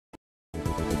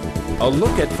A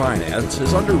Look at Finance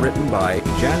is underwritten by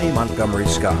Janney Montgomery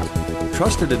Scott,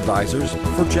 trusted advisors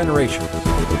for generations.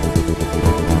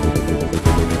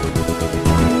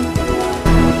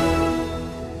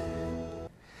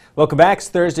 Welcome back. It's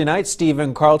Thursday night.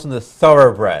 Stephen Carleton, the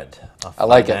thoroughbred of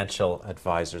financial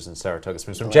advisors in Saratoga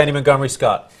Springs. From Janney Montgomery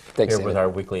Scott, Thanks, here with our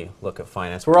weekly look at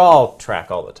finance. We're all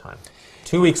track all the time.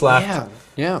 2 weeks left.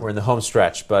 Yeah. We're in the home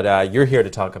stretch, but you're here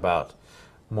to talk about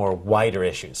more wider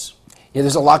issues. Yeah,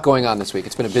 there's a lot going on this week.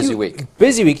 It's been a busy week.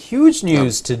 Busy week. Huge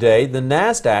news today. The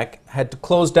NASDAQ had to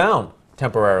close down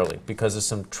temporarily because of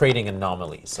some trading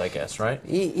anomalies, I guess, right?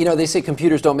 You know, they say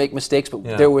computers don't make mistakes, but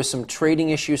there was some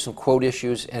trading issues, some quote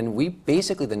issues, and the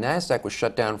NASDAQ was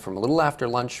shut down from a little after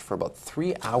lunch for about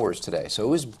 3 hours today. So it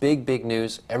was big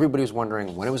news. Everybody was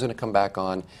wondering when it was going to come back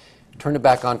on. Turned it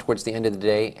back on towards the end of the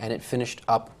day, and it finished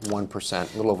up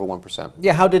 1%, a little over 1%.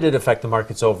 Yeah, how did it affect the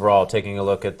markets overall, taking a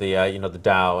look at the, the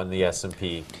Dow and the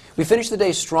S&P? We finished the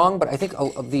day strong, but I think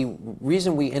the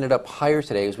reason we ended up higher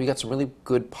today is we got some really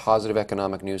good positive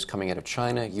economic news coming out of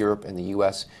China, Europe, and the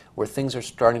U.S., where things are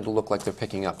starting to look like they're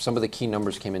picking up. Some of the key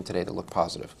numbers came in today that look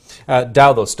positive.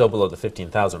 Dow, though, still below the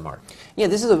 15,000 mark. Yeah,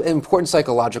 this is an important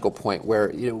psychological point where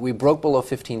we broke below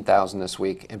 15,000 this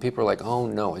week, and people are like, oh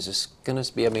no, is this going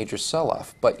to be a major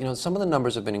sell-off? But some of the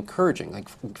numbers have been encouraging. Like,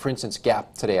 for instance,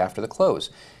 Gap today after the close.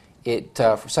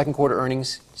 For second quarter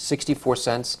earnings, 64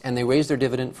 cents, and they raised their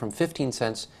dividend from 15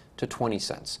 cents to 20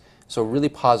 cents. So really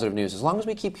positive news. As long as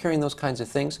we keep hearing those kinds of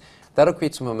things, that'll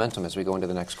create some momentum as we go into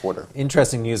the next quarter.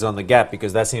 Interesting news on the Gap,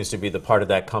 because that seems to be the part of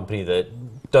that company that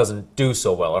doesn't do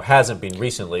so well, or hasn't been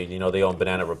recently. They own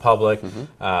Banana Republic,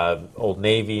 Old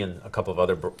Navy, and a couple of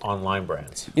other online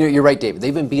brands. You're right, David.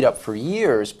 They've been beat up for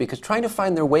years because trying to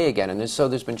find their way again. And so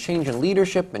there's been change in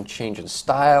leadership and change in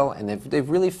style, and they've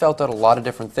really felt out a lot of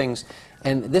different things.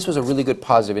 And this was a really good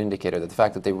positive indicator, that the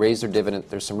fact that they raised their dividend,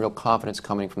 there's some real confidence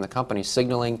coming from the company,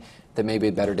 signaling that maybe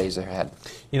better days are ahead.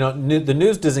 The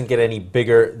news doesn't get any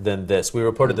bigger than this. We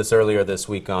reported this earlier this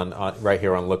week on right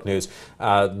here on Look News.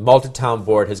 Multitown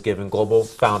Board has given Global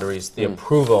Foundries the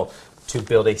approval to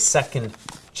build a second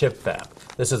chip fab.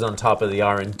 This is on top of the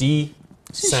R&D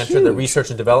center, the Research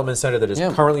and Development Center that is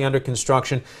currently under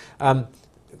construction.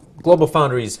 Global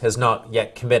Foundries has not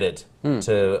yet committed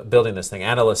to building this thing.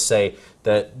 Analysts say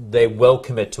that they will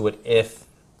commit to it if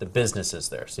the business is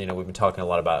there. So, we've been talking a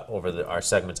lot about over our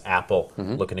segments, Apple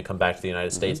looking to come back to the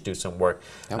United States, do some work.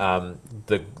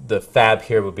 The fab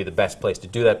here would be the best place to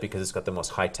do that because it's got the most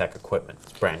high-tech equipment.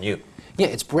 It's brand new. Yeah,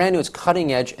 it's brand new, it's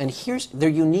cutting edge, and they're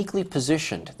uniquely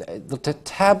positioned. The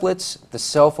tablets, the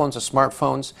cell phones, the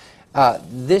smartphones,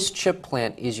 this chip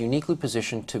plant is uniquely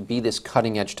positioned to be this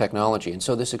cutting-edge technology. And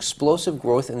so this explosive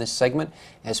growth in this segment,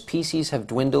 as PCs have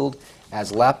dwindled,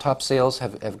 as laptop sales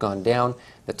have gone down,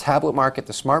 the tablet market,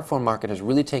 the smartphone market has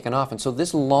really taken off. And so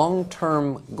this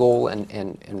long-term goal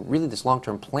and really this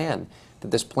long-term plan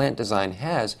that this plant design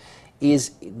has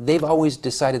is they've always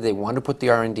decided they wanted to put the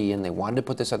R&D in, they wanted to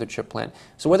put this other chip plant.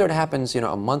 So whether it happens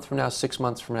a month from now, 6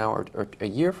 months from now, or a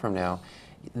year from now,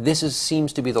 this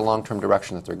seems to be the long-term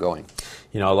direction that they're going.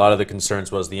 A lot of the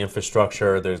concerns was the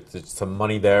infrastructure. There's some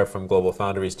money there from Global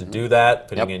Foundries to do that,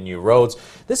 putting in new roads.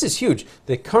 This is huge.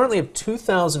 They currently have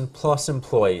 2,000 plus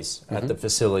employees at the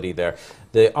facility there.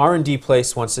 The R&D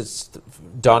place, once it's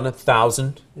done,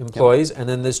 1,000 employees. And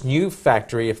then this new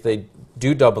factory, if they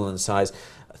do double in size,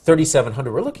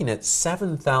 3,700. We're looking at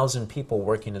 7,000 people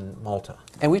working in Malta.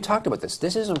 And we talked about this.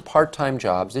 This isn't part-time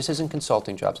jobs. This isn't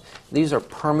consulting jobs. These are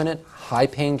permanent,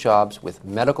 high-paying jobs with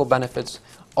medical benefits,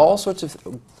 all sorts of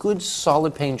good,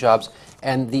 solid-paying jobs.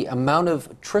 And the amount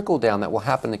of trickle-down that will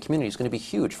happen in the community is going to be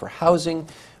huge for housing,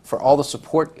 for all the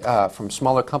support from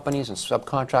smaller companies and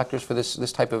subcontractors for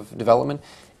this type of development.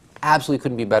 Absolutely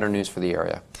couldn't be better news for the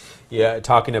area. Yeah,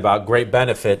 talking about great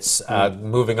benefits,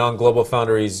 moving on, Global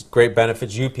Foundries, great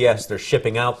benefits. UPS, they're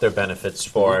shipping out their benefits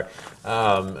for,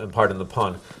 and pardon the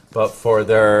pun, but for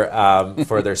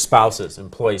their spouses,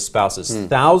 employee spouses.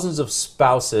 Thousands of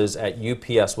spouses at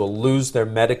UPS will lose their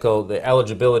the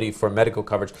eligibility for medical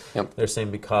coverage. They're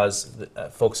saying because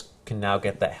folks can now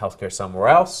get that health care somewhere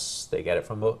else. They get it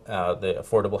from the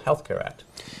Affordable Health Care Act.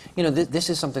 This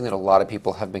is something that a lot of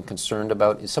people have been concerned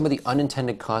about, is some of the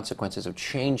unintended consequences of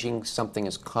changing something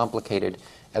as complicated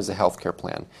as the healthcare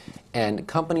plan. And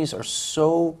companies are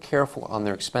so careful on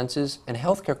their expenses, and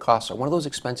healthcare costs are one of those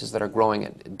expenses that are growing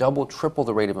at double, triple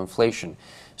the rate of inflation.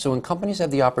 So when companies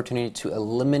have the opportunity to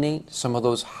eliminate some of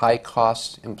those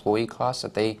high-cost employee costs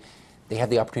that they have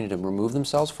the opportunity to remove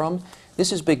themselves from,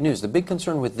 this is big news. The big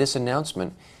concern with this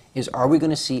announcement is, are we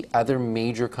going to see other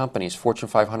major companies, Fortune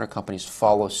 500 companies,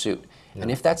 follow suit? And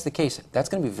if that's the case, that's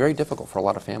going to be very difficult for a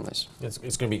lot of families. It's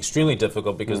going to be extremely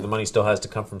difficult because the money still has to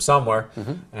come from somewhere.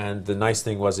 And the nice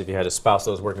thing was if you had a spouse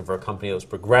that was working for a company that was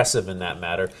progressive in that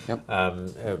matter,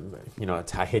 you know,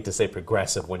 I hate to say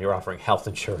progressive when you're offering health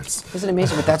insurance. Isn't it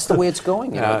amazing? But that's the way it's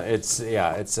going. You know? It's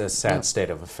a sad state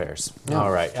of affairs.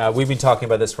 All right, we've been talking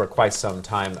about this for quite some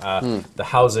time. The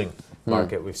housing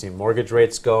market. We've seen mortgage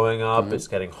rates going up. It's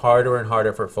getting harder and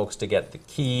harder for folks to get the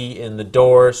key in the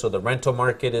door, so the rental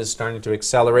market is starting to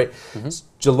accelerate.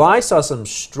 July saw some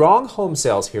strong home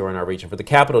sales here in our region for the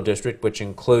Capital District, which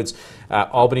includes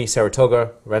Albany,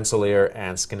 Saratoga, Rensselaer,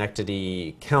 and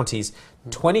Schenectady counties.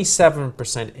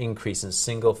 27% increase in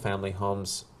single-family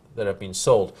homes that have been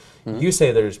sold. You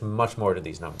say there's much more to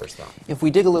these numbers, though. If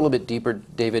we dig a little bit deeper,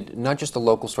 David, not just a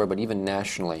local story, but even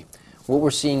nationally, what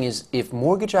we're seeing is if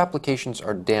mortgage applications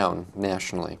are down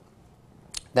nationally,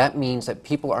 that means that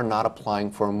people are not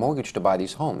applying for a mortgage to buy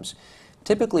these homes.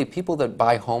 Typically, people that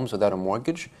buy homes without a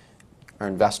mortgage are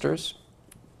investors,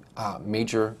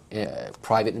 major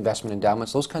private investment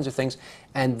endowments, those kinds of things,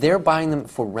 and they're buying them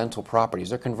for rental properties.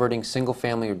 They're converting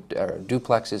single-family or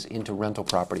duplexes into rental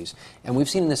properties. And we've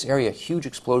seen in this area a huge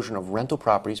explosion of rental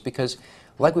properties because,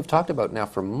 like we've talked about now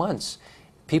for months,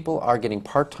 people are getting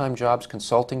part-time jobs,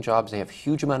 consulting jobs. They have a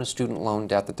huge amount of student loan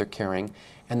debt that they're carrying,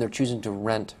 and they're choosing to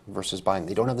rent versus buying.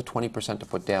 They don't have the 20% to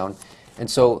put down.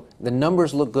 And so the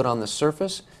numbers look good on the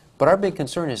surface, but our big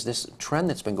concern is this trend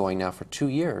that's been going now for 2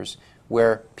 years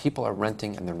where people are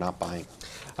renting and they're not buying.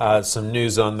 Some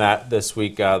news on that this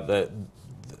week. The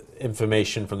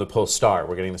information from the Post-Star.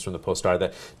 We're getting this from the Post-Star.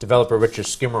 The developer Richard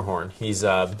Skimmerhorn, he's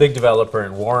a big developer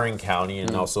in Warren County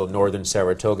and also northern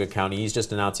Saratoga County. He's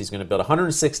just announced he's going to build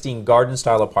 116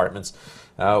 garden-style apartments,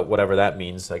 whatever that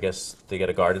means. I guess they get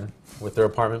a garden with their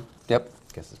apartment. Yep.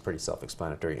 I guess it's pretty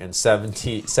self-explanatory. And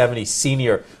 70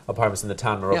 senior apartments in the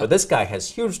town of Monroe. Yeah. But this guy has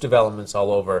huge developments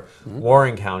all over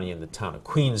Warren County and the town of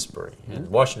Queensbury, and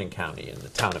Washington County and the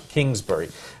town of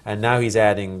Kingsbury. And now he's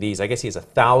adding these. I guess he has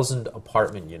 1,000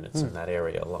 apartment units in that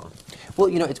area alone. Well,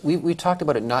 you know, we talked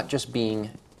about it not just being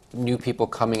new people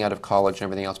coming out of college and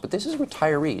everything else, but this is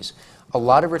retirees. A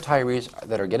lot of retirees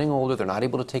that are getting older, they're not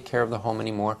able to take care of the home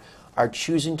anymore, are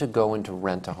choosing to go into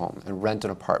rent a home and rent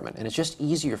an apartment, and it's just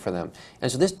easier for them.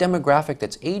 And so this demographic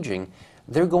that's aging,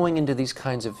 they're going into these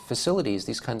kinds of facilities,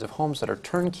 these kinds of homes that are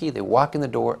turnkey. They walk in the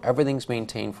door, everything's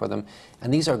maintained for them,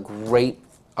 and these are great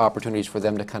opportunities for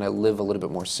them to kind of live a little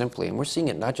bit more simply. And we're seeing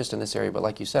it not just in this area, but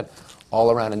like you said,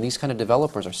 all around, and these kind of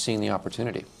developers are seeing the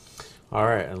opportunity. All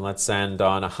right, and let's end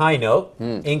on a high note.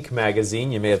 Inc.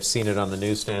 magazine, you may have seen it on the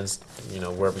newsstands, you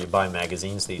know, wherever you buy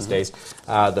magazines these days.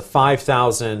 The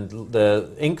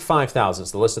Inc. 5000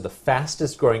 is the list of the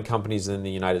fastest growing companies in the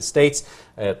United States.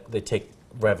 They take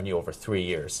revenue over 3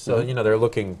 years. So, you know, they're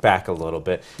looking back a little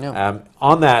bit. Yeah.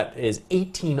 On that is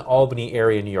 18 Albany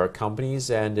area New York companies,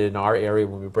 and in our area,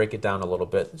 when we break it down a little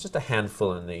bit, it's just a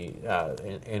handful in the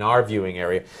in our viewing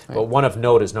area. Right. But one of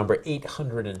note is number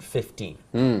 815,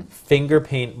 Finger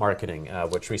Paint Marketing,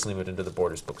 which recently moved into the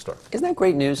Borders bookstore. Isn't that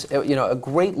great news? You know, a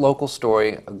great local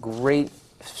story, a great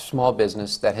small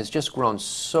business that has just grown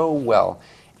so well.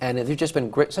 And they've just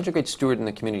been such a great steward in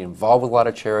the community, involved with a lot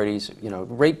of charities, you know,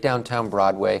 right downtown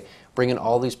Broadway, bringing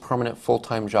all these permanent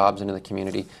full-time jobs into the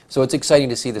community. So it's exciting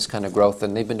to see this kind of growth,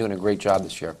 and they've been doing a great job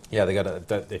this year. Yeah, they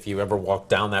got if you ever walk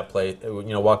down that place, you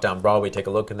know, walk down Broadway, take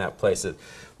a look in that place. It's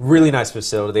really nice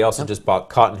facility. They also just bought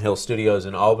Cotton Hill Studios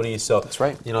in Albany. So that's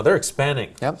right. You know, they're expanding.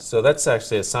 Yep. So that's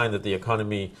actually a sign that the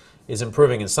economy is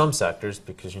improving in some sectors,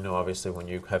 because, you know, obviously when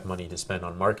you have money to spend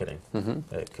on marketing,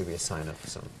 it could be a sign of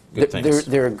some good things.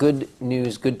 There are good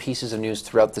pieces of news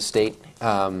throughout the state,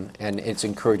 and it's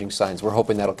encouraging signs. We're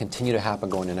hoping that'll continue to happen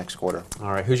going into next quarter.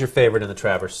 All right, who's your favorite in the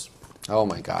Traverse? Oh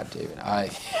my God, David,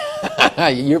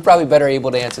 you're probably better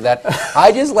able to answer that.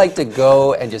 I just like to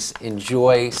go and just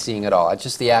enjoy seeing it all. It's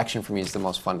just the action for me is the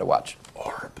most fun to watch.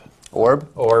 Orb?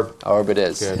 Orb it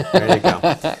is. Good, there you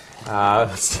go.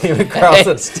 Stephen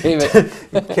Carleton,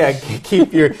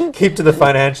 keep to the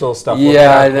financial stuff.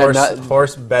 Yeah,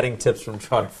 horse betting tips from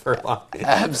John Furlong.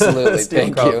 Absolutely, Stephen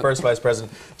thank Carleton, you. First Vice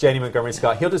President, Janney Montgomery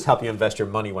Scott. He'll just help you invest your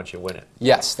money once you win it.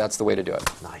 Yes, that's the way to do it.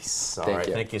 Nice. All right,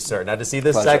 thank you, sir. Now to see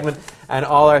this Pleasure. segment and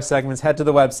all our segments, head to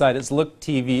the website. It's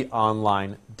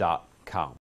looktvonline.com.